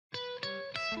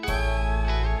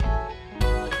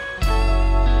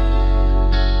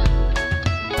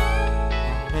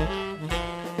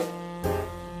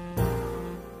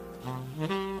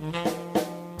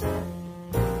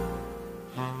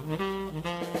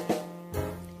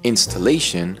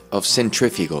Installation of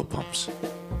Centrifugal Pumps.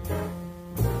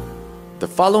 The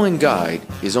following guide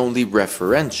is only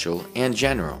referential and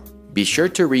general. Be sure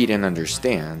to read and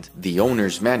understand the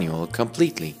owner's manual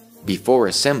completely before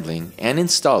assembling and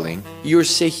installing your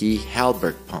Sahih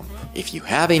Halberg pump. If you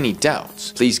have any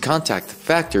doubts, please contact the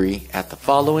factory at the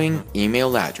following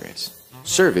email address: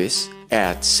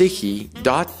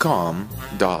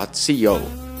 service@sahih.com.co.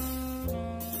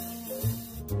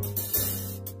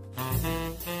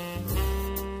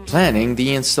 Planning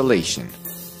the installation.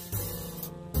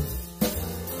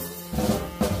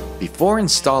 Before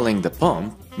installing the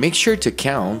pump, make sure to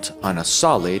count on a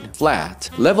solid, flat,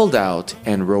 leveled out,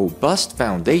 and robust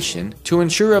foundation to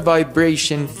ensure a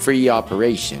vibration-free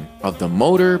operation of the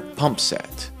motor pump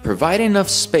set. Provide enough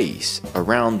space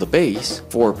around the base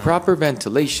for proper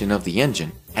ventilation of the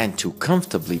engine and to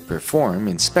comfortably perform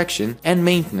inspection and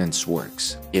maintenance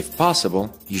works. If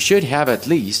possible, you should have at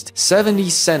least 70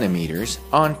 centimeters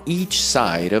on each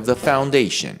side of the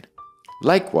foundation.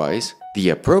 Likewise, the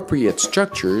appropriate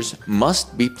structures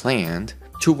must be planned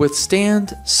to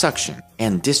withstand suction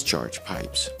and discharge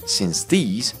pipes, since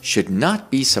these should not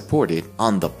be supported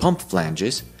on the pump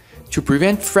flanges to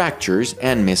prevent fractures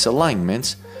and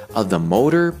misalignments of the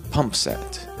motor pump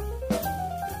set.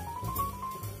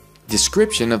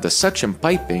 Description of the suction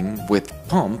piping with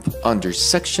pump under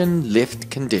suction lift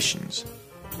conditions.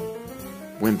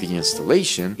 When the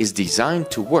installation is designed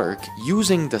to work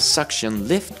using the suction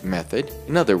lift method,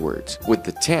 in other words, with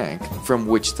the tank from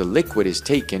which the liquid is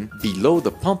taken below the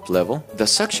pump level, the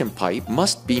suction pipe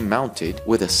must be mounted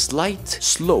with a slight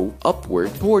slope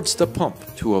upward towards the pump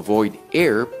to avoid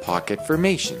air pocket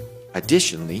formation.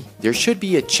 Additionally, there should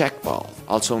be a check valve,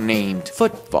 also named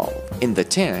foot valve, in the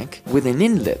tank with an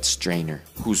inlet strainer,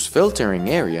 whose filtering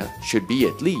area should be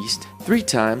at least 3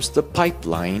 times the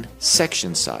pipeline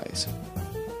section size.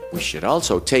 We should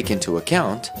also take into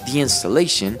account the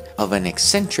installation of an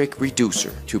eccentric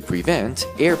reducer to prevent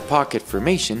air pocket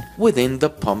formation within the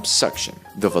pump suction.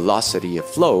 The velocity of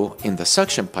flow in the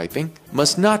suction piping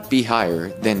must not be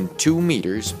higher than 2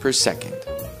 meters per second.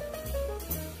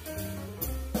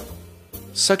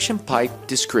 Suction pipe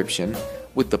description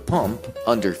with the pump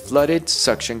under flooded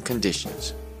suction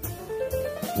conditions.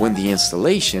 When the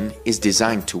installation is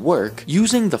designed to work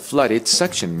using the flooded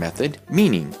suction method,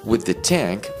 meaning with the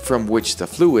tank from which the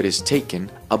fluid is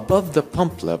taken above the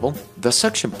pump level, the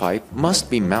suction pipe must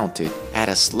be mounted at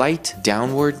a slight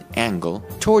downward angle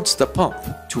towards the pump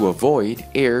to avoid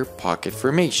air pocket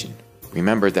formation.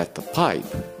 Remember that the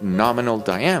pipe nominal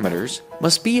diameters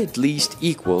must be at least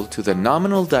equal to the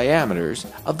nominal diameters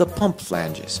of the pump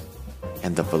flanges,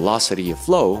 and the velocity of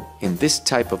flow in this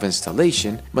type of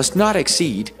installation must not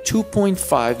exceed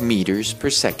 2.5 meters per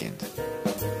second.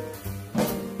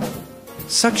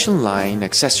 Suction line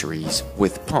accessories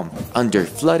with pump under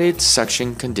flooded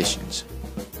suction conditions.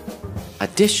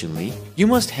 Additionally, you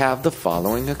must have the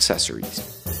following accessories.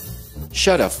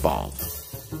 Shut-off valve.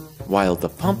 While the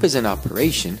pump is in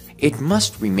operation, it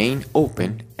must remain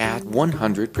open at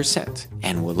 100%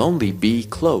 and will only be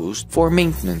closed for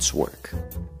maintenance work.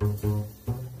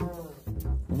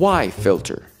 Y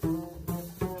filter.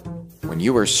 When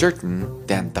you are certain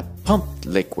that the pumped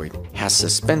liquid has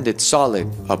suspended solid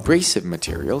abrasive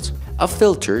materials, a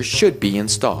filter should be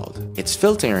installed. Its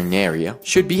filtering area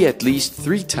should be at least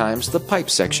 3 times the pipe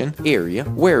section area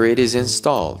where it is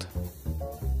installed.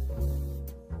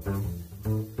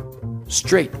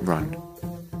 Straight run.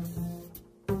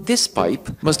 This pipe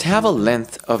must have a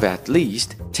length of at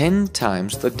least 10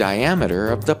 times the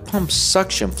diameter of the pump's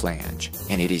suction flange,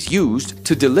 and it is used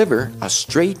to deliver a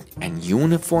straight and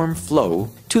uniform flow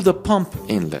to the pump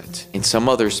inlet. In some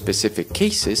other specific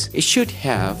cases, it should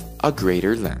have a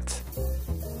greater length.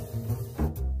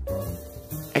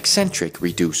 Eccentric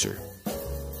reducer.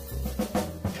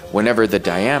 Whenever the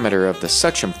diameter of the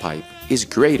suction pipe is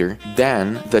greater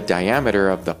than the diameter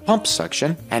of the pump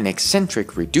suction, an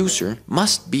eccentric reducer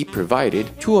must be provided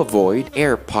to avoid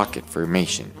air pocket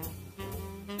formation.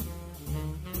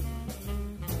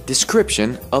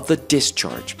 Description of the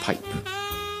discharge pipe.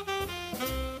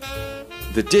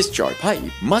 The discharge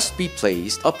pipe must be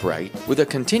placed upright with a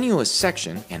continuous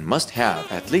section and must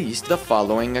have at least the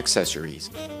following accessories.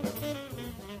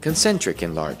 Concentric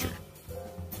enlarger.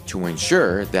 To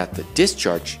ensure that the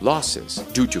discharge losses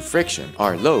due to friction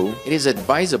are low, it is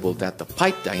advisable that the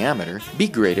pipe diameter be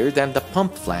greater than the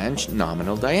pump flange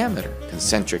nominal diameter.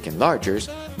 Concentric enlargers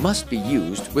must be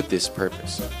used with this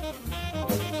purpose.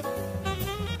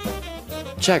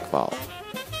 Check valve.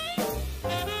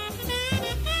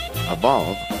 A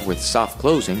valve with soft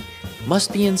closing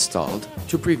must be installed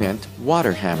to prevent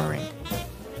water hammering.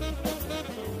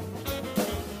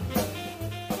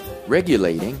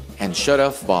 regulating and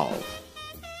shut-off valve.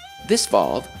 This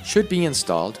valve should be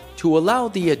installed to allow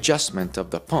the adjustment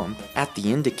of the pump at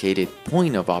the indicated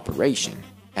point of operation.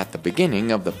 At the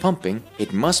beginning of the pumping,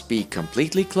 it must be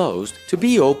completely closed to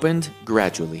be opened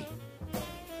gradually.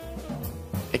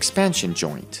 Expansion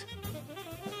joint.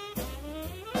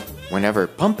 Whenever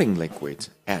pumping liquids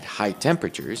at high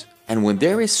temperatures, and when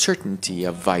there is certainty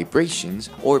of vibrations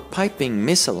or piping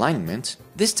misalignment,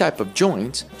 this type of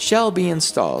joints shall be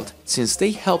installed since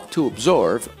they help to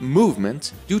absorb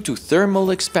movement due to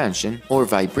thermal expansion or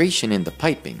vibration in the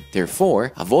piping,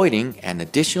 therefore avoiding an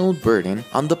additional burden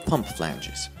on the pump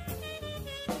flanges.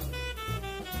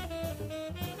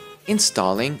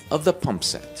 Installing of the pump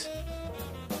set.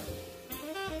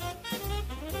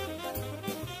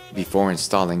 Before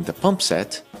installing the pump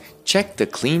set, check the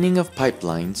cleaning of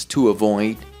pipelines to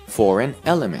avoid foreign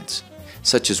elements,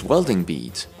 such as welding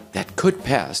beads, that could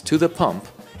pass to the pump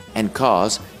and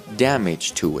cause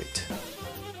damage to it.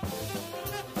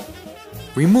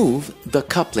 Remove the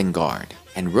coupling guard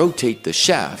and rotate the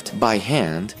shaft by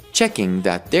hand, checking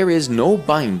that there is no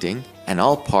binding and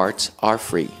all parts are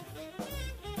free.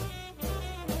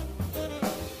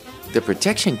 The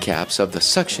protection caps of the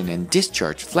suction and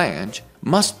discharge flange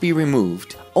must be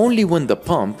removed only when the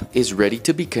pump is ready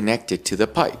to be connected to the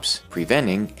pipes,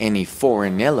 preventing any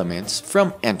foreign elements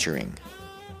from entering.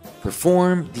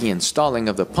 Perform the installing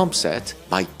of the pump set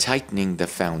by tightening the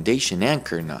foundation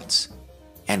anchor nuts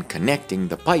and connecting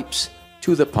the pipes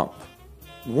to the pump.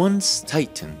 Once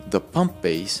tighten the pump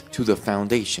base to the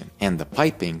foundation and the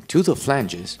piping to the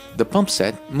flanges, the pump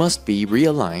set must be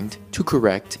realigned to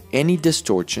correct any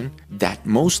distortion that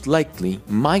most likely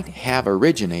might have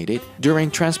originated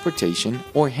during transportation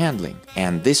or handling,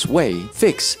 and this way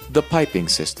fix the piping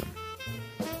system.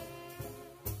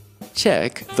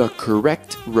 Check the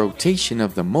correct rotation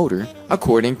of the motor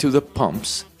according to the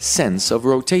pump's sense of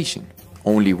rotation,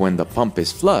 only when the pump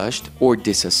is flushed or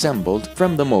disassembled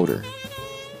from the motor.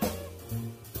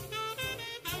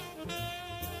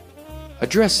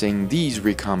 Addressing these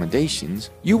recommendations,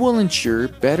 you will ensure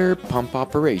better pump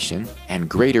operation and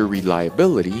greater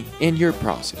reliability in your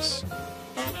process.